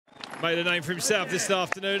made a name for himself this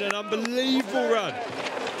afternoon. An unbelievable run.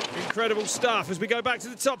 Incredible stuff as we go back to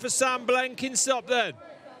the top for Sam Blenkinsop then.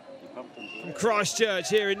 From Christchurch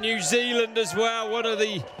here in New Zealand as well. One of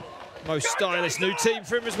the most stylish new team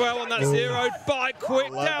for him as well on that zeroed bike.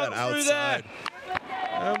 Quick down through there.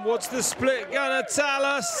 And what's the split gonna tell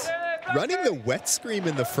us? Running the wet scream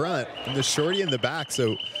in the front and the shorty in the back,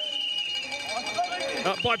 so.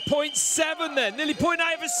 Up by 0.7 then, nearly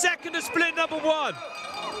 0.8 of a second to split number one.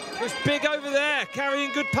 It's big over there,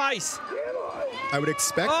 carrying good pace. I would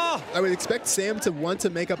expect Sam to want to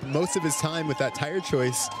make up most of his time with that tire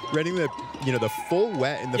choice, running the the full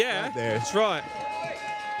wet in the front there. That's right.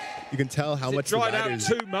 You can tell how much dried out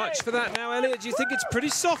too much for that now, Elliot. Do you think it's pretty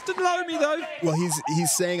soft and loamy though? Well,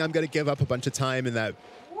 he's saying I'm going to give up a bunch of time in that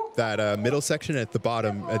middle section at the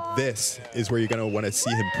bottom. This is where you're going to want to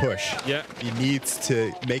see him push. Yeah. He needs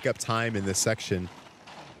to make up time in this section.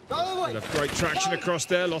 Great traction across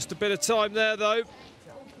there. Lost a bit of time there though.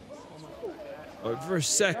 Over a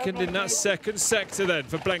second in that second sector then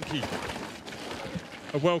for Blenky.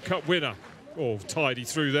 A World Cup winner. Oh, tidy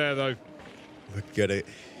through there though. Look at it.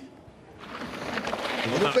 A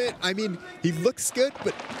little bit, I mean, he looks good,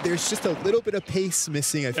 but there's just a little bit of pace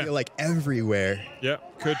missing, I feel like, everywhere. Yeah,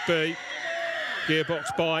 could be.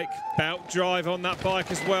 Gearbox bike, belt drive on that bike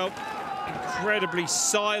as well. Incredibly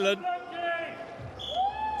silent.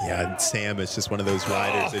 Yeah, and Sam is just one of those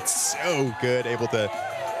riders. It's so good, able to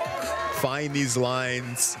find these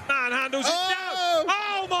lines. Manhandles it down.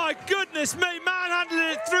 Oh my goodness me,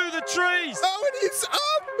 manhandling it through the trees. Oh, and he's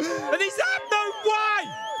up. And he's up, no way,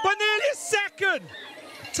 by nearly a second.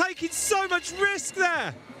 Taking so much risk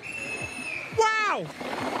there. Wow.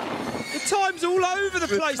 The time's all over the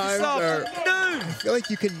place this afternoon. I feel like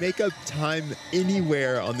you can make up time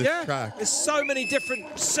anywhere on this track. There's so many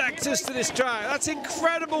different sectors to this track. That's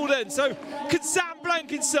incredible then. So can Sam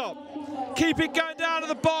Blenkinsop keep it going down to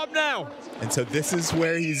the bottom now? And so this is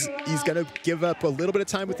where he's going to give up a little bit of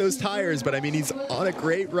time with those tires, but I mean, he's on a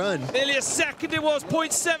great run. Nearly a second it was,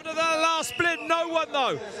 0.7 of that last split. No one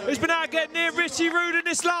though who's been out getting near Richie Rude in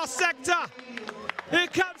this last sector. Here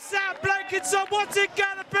comes Sam Blenkinsop. What's it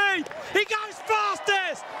gonna be? He goes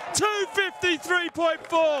fastest,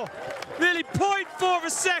 2:53.4, nearly 0.4 of a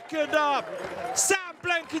second up. Sam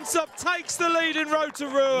Blenkinsop takes the lead in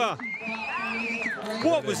Rotorua.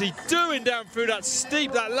 What was he doing down through that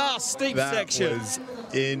last steep section? That was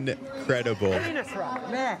incredible.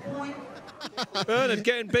 Bernard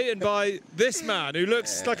getting beaten by this man who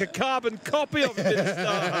looks like a carbon copy of him in the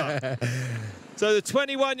start. So the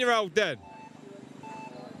 21-year-old then.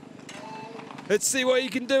 Let's see what he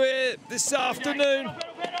can do here this afternoon.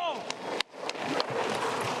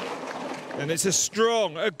 And it's a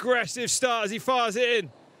strong, aggressive start as he fires it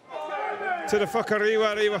in to the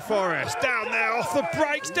Whakariwa Forest. Down there, off the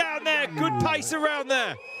brakes, down there. Good pace around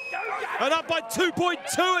there. And up by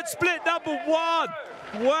 2.2 at split number one.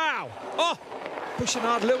 Wow. Oh, pushing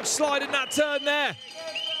hard, little slide in that turn there.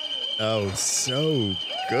 Oh, so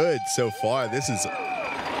good so far. This is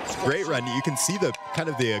great run. You can see the kind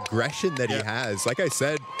of the aggression that he has. Like I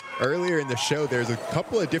said earlier in the show, there's a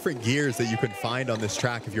couple of different gears that you can find on this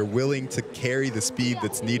track if you're willing to carry the speed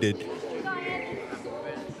that's needed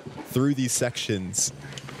through these sections.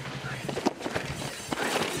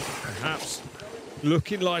 Perhaps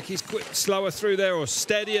looking like he's slower through there or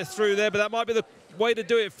steadier through there, but that might be the way to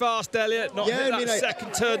do it fast, Elliot. Not hit that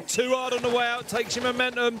second turn too hard on the way out. Takes your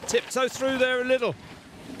momentum, tiptoe through there a little.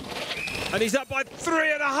 And he's up by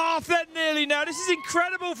 3.5 then nearly now. This is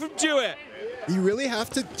incredible from Jewett. You really have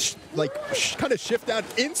to kind of shift out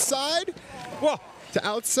inside to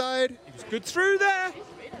outside. He was good through there.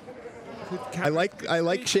 I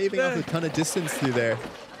like shaving off a ton of distance through there.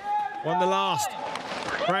 Won the last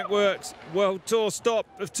Crankworx World Tour stop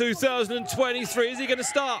of 2023. Is he going to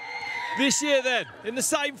start this year then in the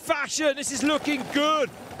same fashion? This is looking good.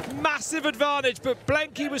 Massive advantage, but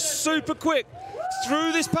Blenky was super quick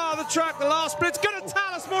through this part of the track. The last split's going to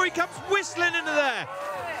tell us more. He comes whistling into there.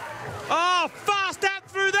 Oh, fast out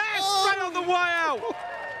through there, straight on the way out.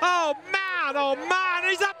 Oh man,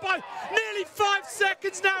 he's up by nearly 5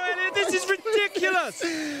 seconds now, Elliot. This is ridiculous.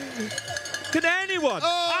 Can anyone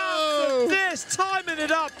answer this? Timing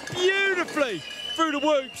it up beautifully through the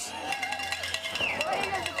whoops.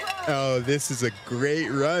 Oh, this is a great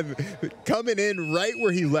run. Coming in right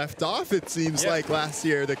where he left off, it seems like last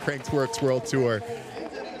year, the Crankworx World Tour.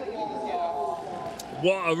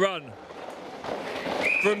 What a run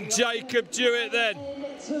from Jakob Jewett then.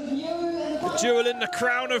 The jewel in the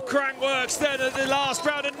crown of Crankworx then at the last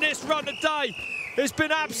round of this run today. It's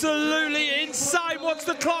been absolutely insane. What's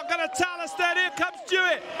the clock going to tell us then? Here comes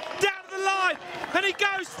Jewett down the line, and he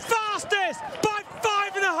goes fastest by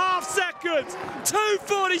 5.5 seconds.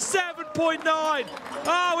 2:47.9.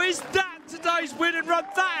 Oh, is that today's win and run?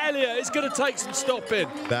 That, Elliot, is going to take some stopping.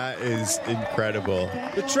 That is incredible.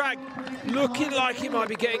 The track looking like it might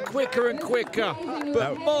be getting quicker and quicker,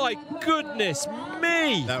 but my goodness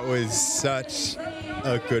me. That was such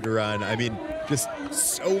a good run. I mean, just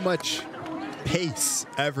so much pace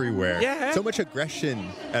everywhere. Yeah. So much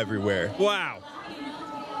aggression everywhere. Wow.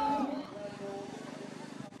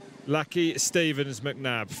 Lachie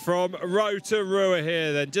Stevens-McNab from Rotorua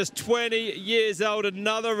here then. Just 20 years old,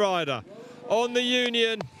 another rider on the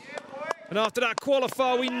Union. And after that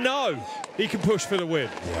qualifier, we know he can push for the win.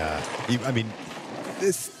 Yeah. I mean,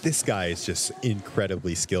 this guy is just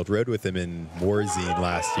incredibly skilled. Rode with him in Warzine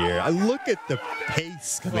last year. I look at the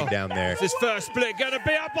pace coming down there. His first split going to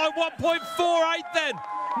be up by 1.48 then.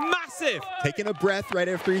 Massive. Taking a breath right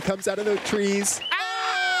after he comes out of the trees.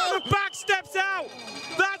 Oh, the back steps out.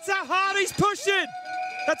 That's how hard he's pushing.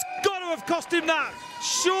 That's got to have cost him that.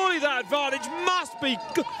 Surely that advantage must be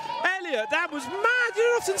good. Elliot, that was mad. You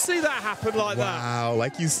don't often see that happen like that. Wow,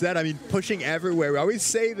 like you said, I mean, pushing everywhere. We always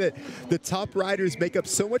say that the top riders make up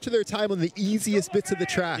so much of their time on the easiest bits of the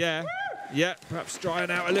track. Yeah, perhaps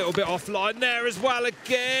drying out a little bit offline there as well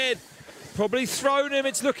again. Probably thrown him.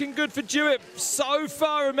 It's looking good for Jewett so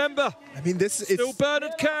far, remember. I mean, this is still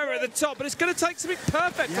Bernard Kerr at the top, but it's going to take something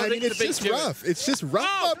perfect. Yeah, I mean, it's just rough. It's just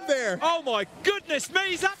rough up there. Oh my goodness me,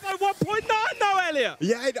 he's up by 1.9 though, Elliot.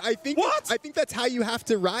 Yeah, I think I think that's how you have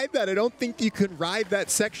to ride that. I don't think you can ride that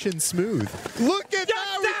section smooth. Look at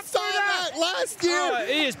that! We saw that last year.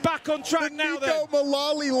 He is back on track now. The Nico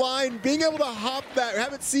Mullally line, being able to hop that, we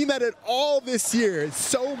haven't seen that at all this year. It's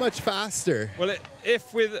so much faster. Well,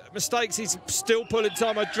 if with mistakes he's still pulling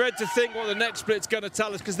time, I dread to think what the next split's going to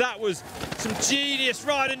tell us, because that was some genius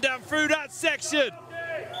riding down through that section.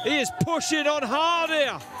 He is pushing on hard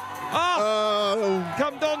here.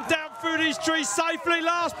 Come on down through these trees safely.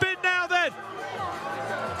 Last bit now then.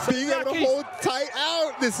 Being able to hold tight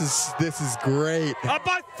out. This is great. Up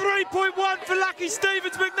by 3.1 for Lachie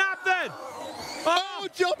Stevens-McNab then. Oh,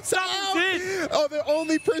 jumps out! Oh, the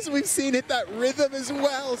only person we've seen hit that rhythm as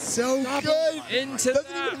well. So good. Doesn't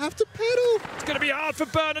even have to pedal. It's going to be hard for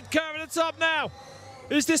Bernard Kerr at the top now.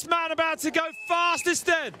 Is this man about to go fastest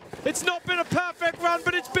then? It's not been a perfect run,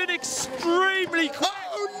 but it's been extremely quick.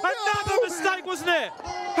 Oh, no. Another mistake, wasn't it?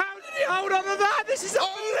 How did he hold on to that? This is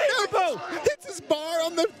unbelievable. No. Hits his bar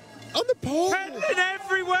on the pole. Pedaling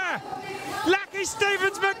everywhere. Lachie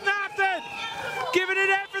Stevens-McNab then, giving it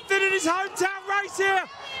everything in his hometown race here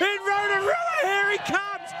in Rotorua. Here he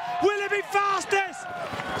comes. Will he be fastest?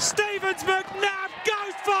 Stevens-McNab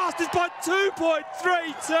goes fastest by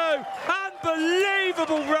 2.32.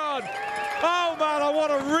 Unbelievable run. Oh man, I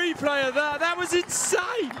want a replay of that. That was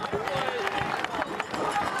insane.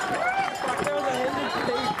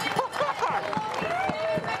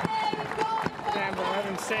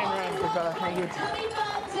 Insane run. We've got to hang it.